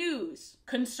on the news.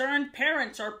 Concerned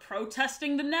parents are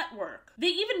protesting the network. They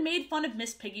even made fun of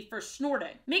Miss Piggy for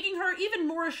snorting, making her even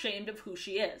more ashamed of who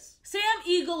she is. Sam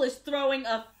Eagle is throwing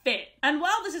a fit. And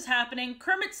while this is happening,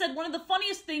 Kermit said one of the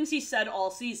funniest things he said all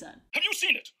season. Have you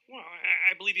seen it? Well,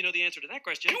 I believe you know the answer to that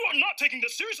question. You are not taking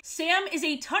this seriously. Sam is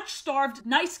a touch-starved,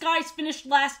 nice guys finished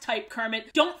last type,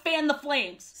 Kermit. Don't fan the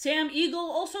flames. Sam Eagle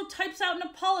also types out an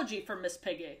apology for Miss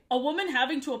Piggy. A woman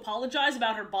having to apologize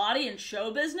about her body and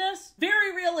show business?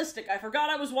 Very realistic. I forgot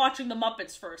I was watching the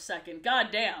Muppets for a second.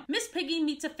 Goddamn. Miss Piggy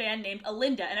meets a fan named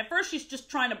Alinda, and at first she's just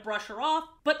trying to brush her off,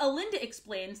 but Alinda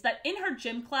explains that in her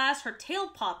gym class, her tail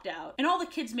popped out, and all the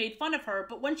kids made fun of her,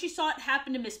 but when she saw it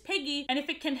happen to Miss Piggy, and if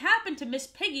it can happen to Miss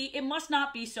Piggy, it must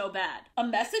not be so bad. A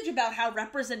message about how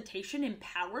representation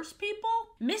empowers people?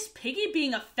 Miss Piggy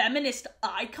being a feminist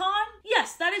icon?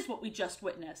 Yes, that is what we just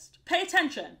witnessed. Pay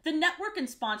attention. The network and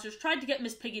sponsors tried to get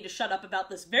Miss Piggy to shut up about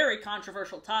this very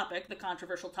controversial topic, the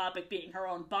controversial topic being her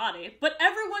own body, but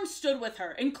everyone stood with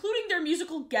her, including their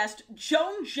musical guest,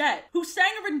 Joan Jett, who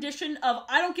sang a rendition of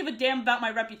I Don't Give a Damn About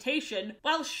My Reputation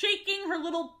while shaking her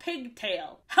little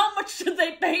pigtail. How much did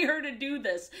they pay her to do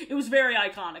this? It was very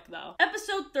iconic, though.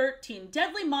 Episode 13,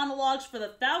 Deadly monologues for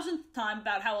the 1000th time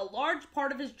about how a large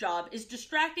part of his job is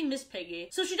distracting Miss Piggy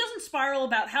so she doesn't spiral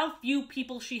about how few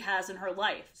people she has in her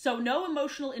life. So no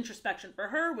emotional introspection for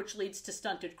her, which leads to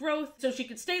stunted growth, so she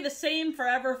could stay the same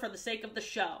forever for the sake of the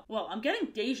show. Whoa, I'm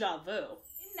getting deja vu.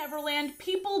 Neverland,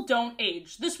 people don't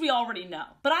age. This we already know.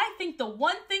 But I think the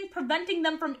one thing preventing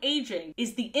them from aging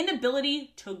is the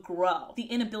inability to grow. The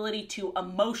inability to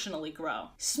emotionally grow.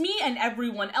 Smee and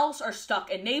everyone else are stuck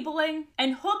enabling,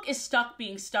 and Hook is stuck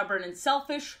being stubborn and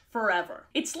selfish forever.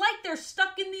 It's like they're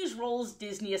stuck in these roles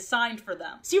Disney assigned for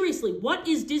them. Seriously, what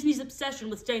is Disney's obsession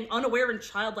with staying unaware and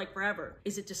childlike forever?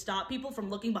 Is it to stop people from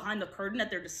looking behind the curtain at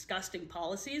their disgusting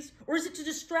policies? Or is it to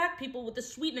distract people with the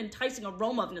sweet and enticing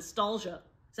aroma of nostalgia?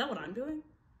 Is that what I'm doing?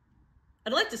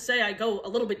 I'd like to say I go a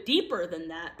little bit deeper than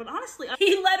that, but honestly,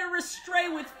 he led her astray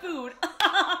with food.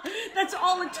 That's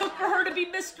all it took for her to be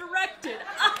misdirected.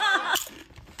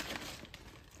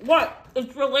 What?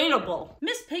 It's relatable.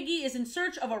 Miss Piggy is in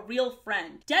search of a real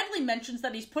friend. Deadly mentions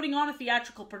that he's putting on a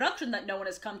theatrical production that no one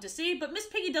has come to see, but Miss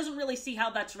Piggy doesn't really see how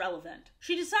that's relevant.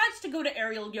 She decides to go to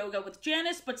aerial yoga with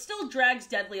Janice, but still drags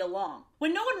Deadly along.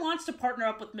 When no one wants to partner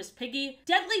up with Miss Piggy,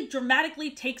 Deadly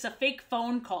dramatically takes a fake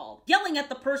phone call, yelling at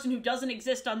the person who doesn't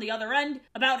exist on the other end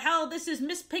about how this is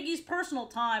Miss Piggy's personal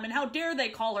time and how dare they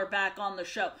call her back on the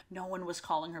show. No one was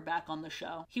calling her back on the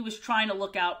show. He was trying to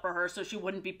look out for her so she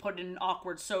wouldn't be put in an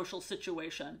awkward social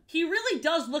situation. He really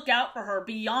does look out for her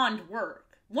beyond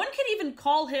work. One could even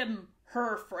call him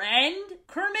her friend.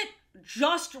 Kermit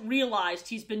just realized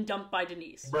he's been dumped by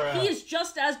Denise. Bruh. He is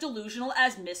just as delusional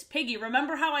as Miss Piggy.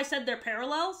 Remember how I said they're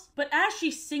parallels? But as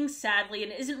she sings sadly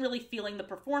and isn't really feeling the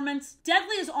performance,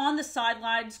 Deadly is on the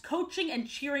sidelines coaching and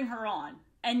cheering her on.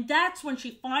 And that's when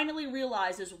she finally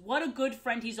realizes what a good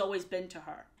friend he's always been to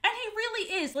her. And he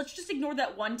really is. Let's just ignore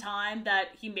that one time that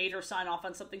he made her sign off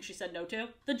on something she said no to.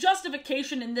 The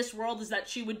justification in this world is that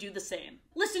she would do the same.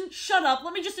 Listen, shut up.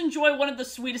 Let me just enjoy one of the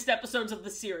sweetest episodes of the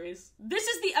series. This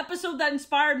is the episode that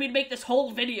inspired me to make this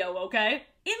whole video, okay?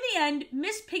 In the end,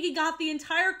 Miss Piggy got the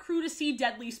entire crew to see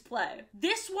Deadly's play.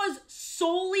 This was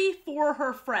solely for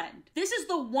her friend. This is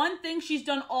the one thing she's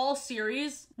done all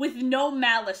series with no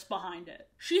malice behind it.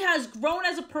 She has grown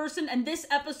as a person, and this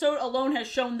episode alone has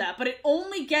shown that, but it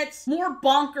only gets more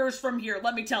bonkers from here,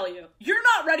 let me tell you. You're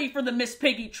not ready for the Miss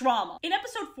Piggy trauma. In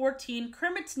episode 14,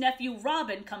 Kermit's nephew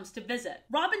Robin comes to visit.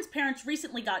 Robin's parents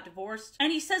recently got divorced,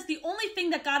 and he says the only thing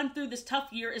that got him through this tough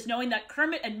year is knowing that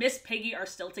Kermit and Miss Piggy are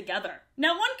still together.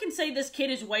 Now, one can say this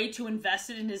kid is way too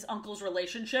invested in his uncle's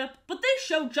relationship, but they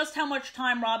show just how much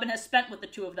time Robin has spent with the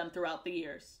two of them throughout the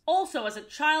years. Also, as a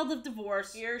child of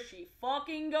divorce, here she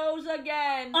fucking goes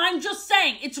again. I'm just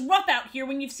saying, it's rough out here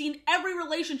when you've seen every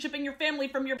relationship in your family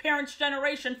from your parents'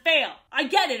 generation fail. I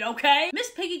get it, okay?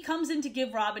 Miss Piggy comes in to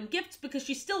give Robin gifts because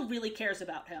she still really cares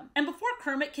about him. And before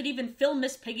Kermit can even fill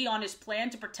Miss Piggy on his plan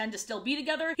to pretend to still be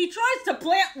together, he tries to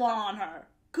plant one on her.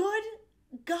 Good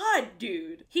God,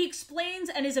 dude. He explains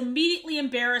and is immediately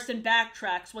embarrassed and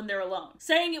backtracks when they're alone,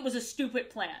 saying it was a stupid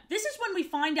plan. This is when we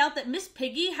find out that Miss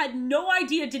Piggy had no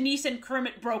idea Denise and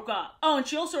Kermit broke up. Oh, and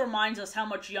she also reminds us how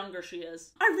much younger she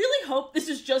is. I really hope this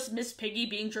is just Miss Piggy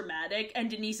being dramatic and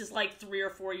Denise is like 3 or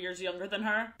 4 years younger than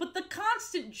her. But the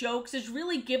constant jokes is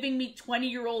really giving me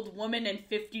 20-year-old woman and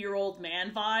 50-year-old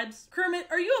man vibes. Kermit,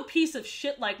 are you a piece of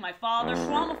shit like my father?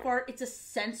 Trauma fart. It's a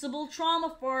sensible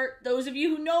trauma fart. Those of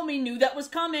you who know me knew that was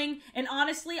coming, and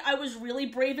honestly, I was really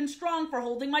brave and strong for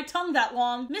holding my tongue that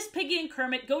long. Miss Piggy and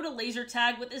Kermit go to laser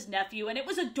tag with his nephew, and it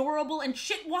was adorable, and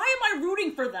shit, why am I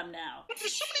rooting for them now? But for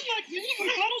somebody like me who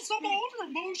bottles up all her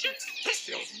emotions, this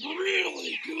feels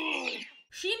really good.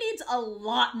 She needs a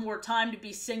lot more time to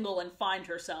be single and find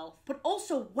herself. But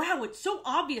also, wow, it's so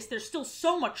obvious there's still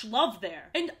so much love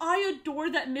there. And I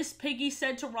adore that Miss Piggy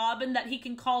said to Robin that he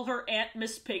can call her Aunt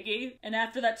Miss Piggy. And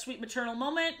after that sweet maternal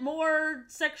moment, more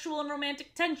sexual and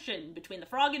romantic tension between the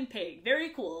frog and pig.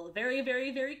 Very cool. Very,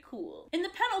 very, very cool. In the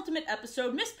penultimate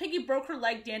episode, Miss Piggy broke her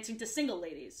leg dancing to single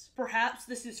ladies. Perhaps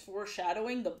this is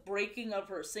foreshadowing the breaking of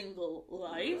her single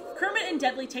life? Kermit and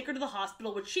Deadly take her to the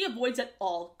hospital, which she avoids at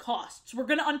all costs. We're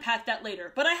gonna unpack that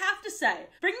later, but I have to say,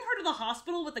 bringing her to the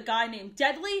hospital with a guy named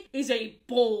Deadly is a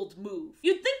bold move.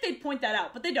 You'd think they'd point that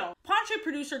out, but they don't. Ponche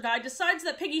producer guy decides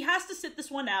that Piggy has to sit this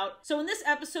one out, so in this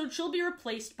episode, she'll be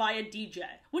replaced by a DJ.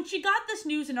 When she got this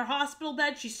news in her hospital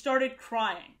bed, she started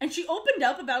crying, and she opened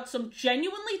up about some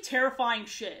genuinely terrifying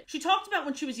shit. She talked about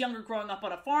when she was younger growing up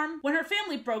on a farm. When her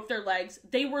family broke their legs,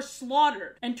 they were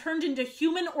slaughtered and turned into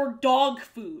human or dog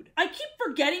food. I keep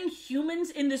forgetting humans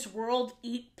in this world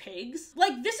eat pigs.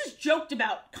 Like, this is joked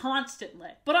about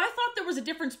constantly. But I thought there was a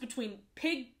difference between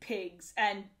pigs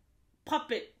and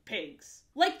puppet pigs.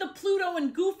 Like the Pluto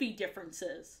and Goofy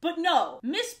differences. But no,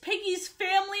 Miss Piggy's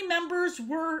family members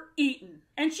were eaten.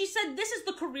 And she said this is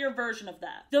the career version of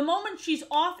that. The moment she's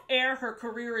off air, her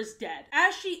career is dead.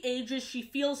 As she ages, she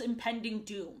feels impending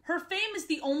doom. Her fame is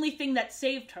the only thing that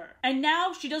saved her. And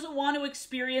now she doesn't want to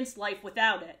experience life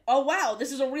without it. Oh wow,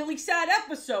 this is a really sad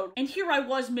episode. And here I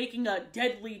was making a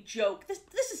deadly joke.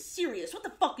 This is serious. What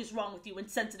the fuck is wrong with you,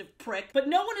 insensitive prick? But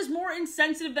no one is more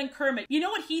insensitive than Kermit. You know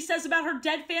what he says about her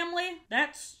dead family?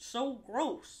 That's so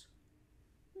gross.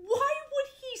 Why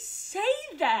would he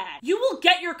say that? You will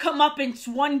get your comeuppance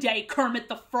one day, Kermit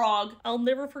the Frog. I'll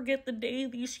never forget the day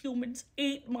these humans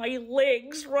ate my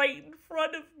legs right in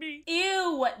front of me.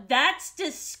 Ew, that's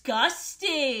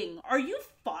disgusting. Are you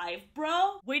 5,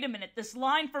 bro? Wait a minute, this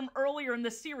line from earlier in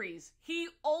the series. He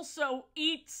also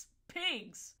eats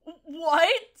pigs. What?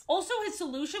 Also, his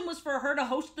solution was for her to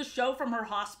host the show from her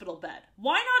hospital bed.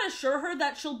 Why not assure her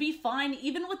that she'll be fine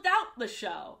even without the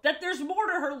show? That there's more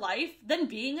to her life than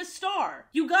being a star.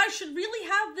 You guys should really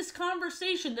have this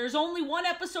conversation. There's only one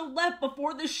episode left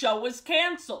before the show is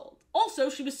canceled. Also,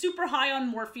 she was super high on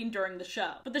morphine during the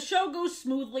show. But the show goes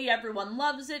smoothly, everyone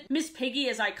loves it. Miss Piggy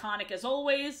is iconic as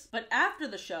always. But after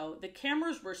the show, the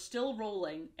cameras were still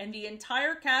rolling, and the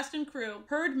entire cast and crew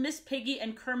heard Miss Piggy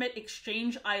and Kermit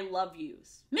exchange I love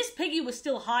yous. Miss Piggy was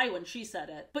still high when she said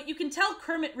it, but you can tell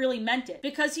Kermit really meant it,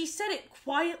 because he said it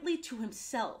quietly to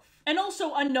himself. And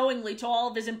also unknowingly to all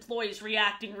of his employees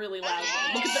reacting really loudly.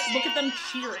 Look at them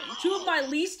cheering. Two of my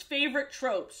least favorite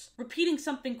tropes. Repeating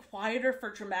something quieter for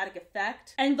dramatic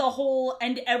effect, and the whole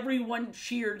 "and everyone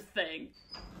cheered" thing.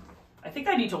 I think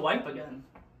I need to wipe again.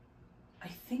 I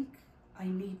think I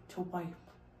need to wipe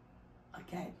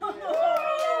again.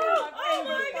 Oh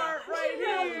my god, right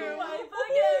here. Wipe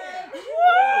again.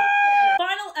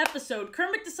 Final episode,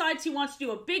 Kermit decides he wants to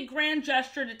do a big grand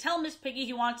gesture to tell Miss Piggy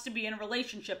he wants to be in a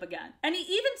relationship again. And he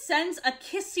even sends a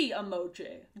kissy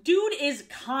emoji. Dude is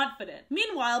confident.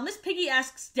 Meanwhile, Miss Piggy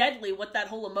asks Deadly what that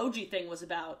whole emoji thing was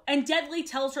about. And Deadly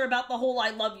tells her about the whole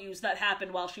I love yous that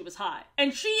happened while she was high.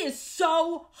 And she is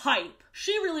so hype.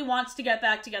 She really wants to get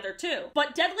back together too.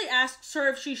 But Deadly asks her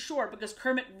if she's sure because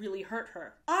Kermit really hurt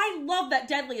her. I love that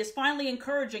Deadly is finally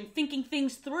encouraging thinking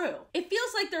things through. It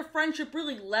feels like their friendship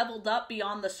really leveled up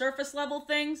beyond the surface level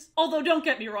things. Although don't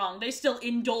get me wrong, they still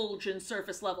indulge in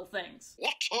surface level things.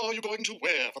 What are you going to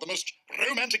wear for the most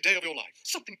romantic day of your life?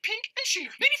 Something pink and sheer,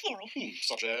 maybe floral.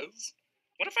 Such as?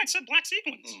 What if I said black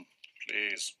sequins?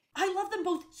 Please. I love them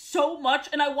both so much,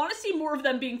 and I want to see more of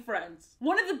them being friends.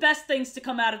 One of the best things to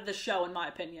come out of this show, in my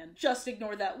opinion. Just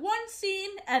ignore that one scene,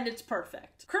 and it's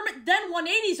perfect. Kermit then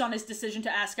 180s on his decision to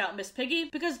ask out Miss Piggy,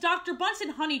 because Dr.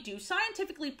 Bunsen Honeydew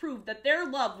scientifically proved that their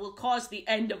love will cause the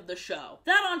end of the show.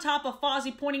 That on top of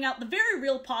Fozzie pointing out the very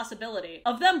real possibility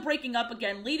of them breaking up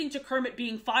again, leading to Kermit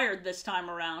being fired this time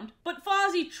around. But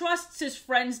Fozzie trusts his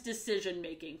friend's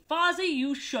decision-making. Fozzie,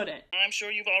 you shouldn't. I'm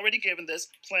sure you've already given this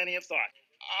plenty of thought.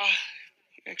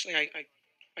 Actually,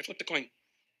 I flipped a coin.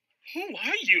 Who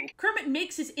are you? Kermit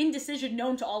makes his indecision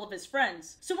known to all of his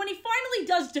friends. So when he finally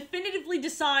does definitively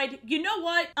decide, you know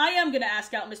what, I am gonna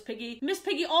ask out Miss Piggy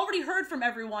already heard from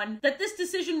everyone that this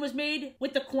decision was made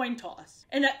with the coin toss,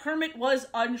 and that Kermit was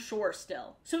unsure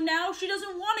still. So now she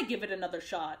doesn't want to give it another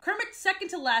shot. Kermit's second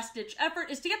to last ditch effort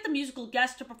is to get the musical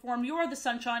guest to perform You Are the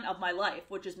Sunshine of My Life,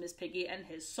 which is Miss Piggy and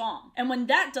his song. And when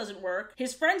that doesn't work,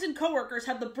 his friends and coworkers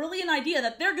have the brilliant idea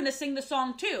that they're gonna sing the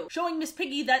song too, showing Miss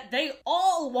Piggy that they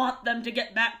all want them to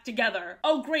get back together.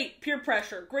 Oh great, peer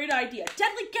pressure, great idea.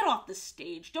 Deadly, get off the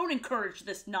stage. Don't encourage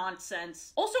this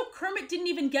nonsense. Also, Kermit didn't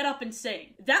even get up and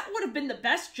sing. That would have been the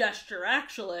best gesture,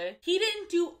 actually. He didn't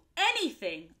do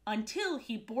anything until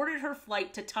he boarded her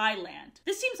flight to Thailand.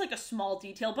 This seems like a small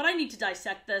detail, but I need to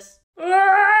dissect this.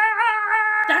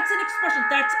 That's an expression.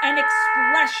 That's an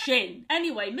expression.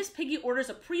 Anyway, Miss Piggy orders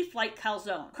a pre-flight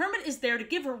calzone. Kermit is there to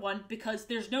give her one because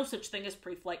there's no such thing as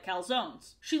pre-flight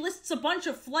calzones. She lists a bunch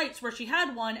of flights where she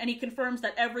had one, and he confirms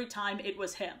that every time it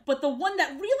was him. But the one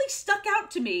that really stuck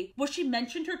out to me was she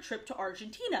mentioned her trip to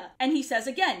Argentina. And he says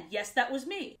again, yes, that was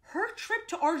me. Her trip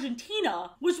to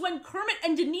Argentina was when Kermit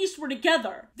and Denise were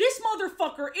together. This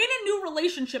motherfucker in a new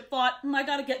relationship thought, I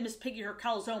gotta get Miss Piggy her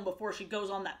calzone before she goes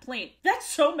on that plane. That's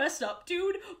so messed up,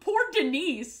 dude. Poor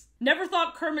Denise. Never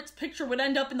thought Kermit's picture would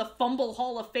end up in the Fumble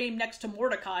Hall of Fame next to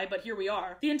Mordecai, but here we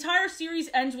are. The entire series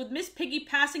ends with Miss Piggy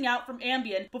passing out from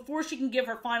Ambien before she can give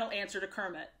her final answer to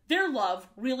Kermit. Their love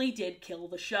really did kill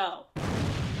the show.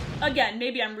 Again,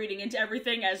 maybe I'm reading into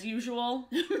everything as usual.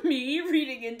 Me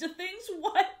reading into things?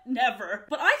 What? Never.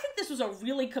 But I think this was a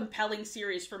really compelling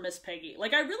series for Miss Piggy.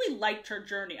 Like, I really liked her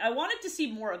journey. I wanted to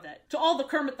see more of it. To all the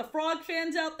Kermit the Frog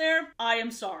fans out there, I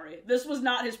am sorry. This was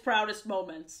not his proudest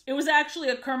moments. It was actually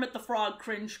a Kermit the Frog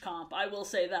cringe comp, I will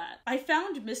say that. I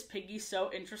found Miss Piggy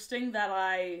so interesting that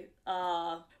I,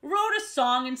 wrote a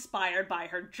song inspired by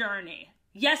her journey.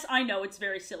 Yes, I know it's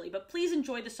very silly, but please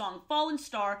enjoy the song Fallen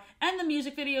Star and the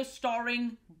music video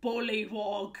starring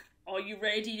Bullywog. Are you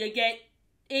ready to get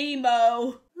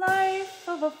emo? Life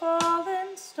of a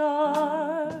fallen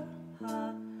star,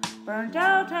 burned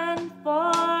out and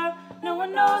far, no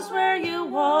one knows where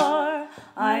you are.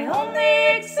 I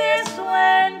only exist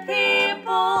when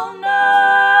people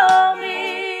know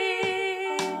me.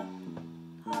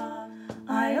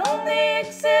 I only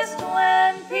exist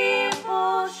when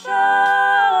people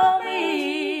show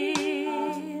me.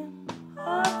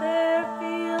 Out there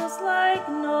feels like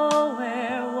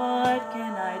nowhere, what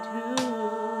can I do?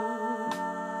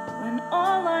 When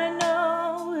all I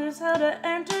know is how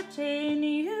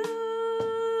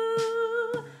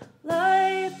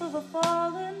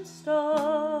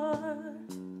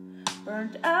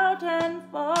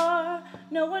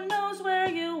No one knows where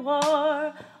you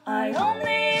are. I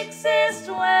only exist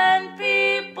when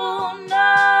people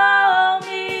know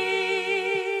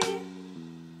me.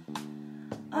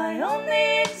 I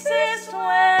only exist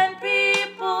when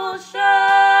people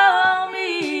show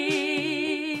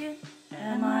me.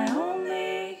 Am I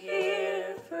only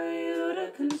here for you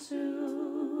to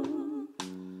consume?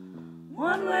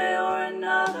 One way or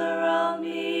another, I'll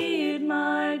meet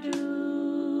my doom.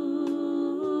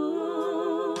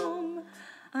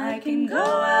 I can go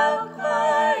out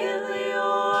quietly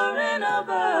or in a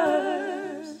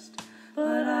burst,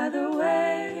 but either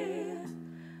way,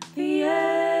 the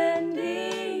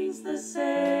ending's the same.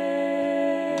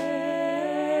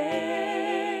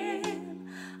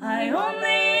 I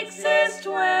only exist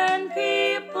when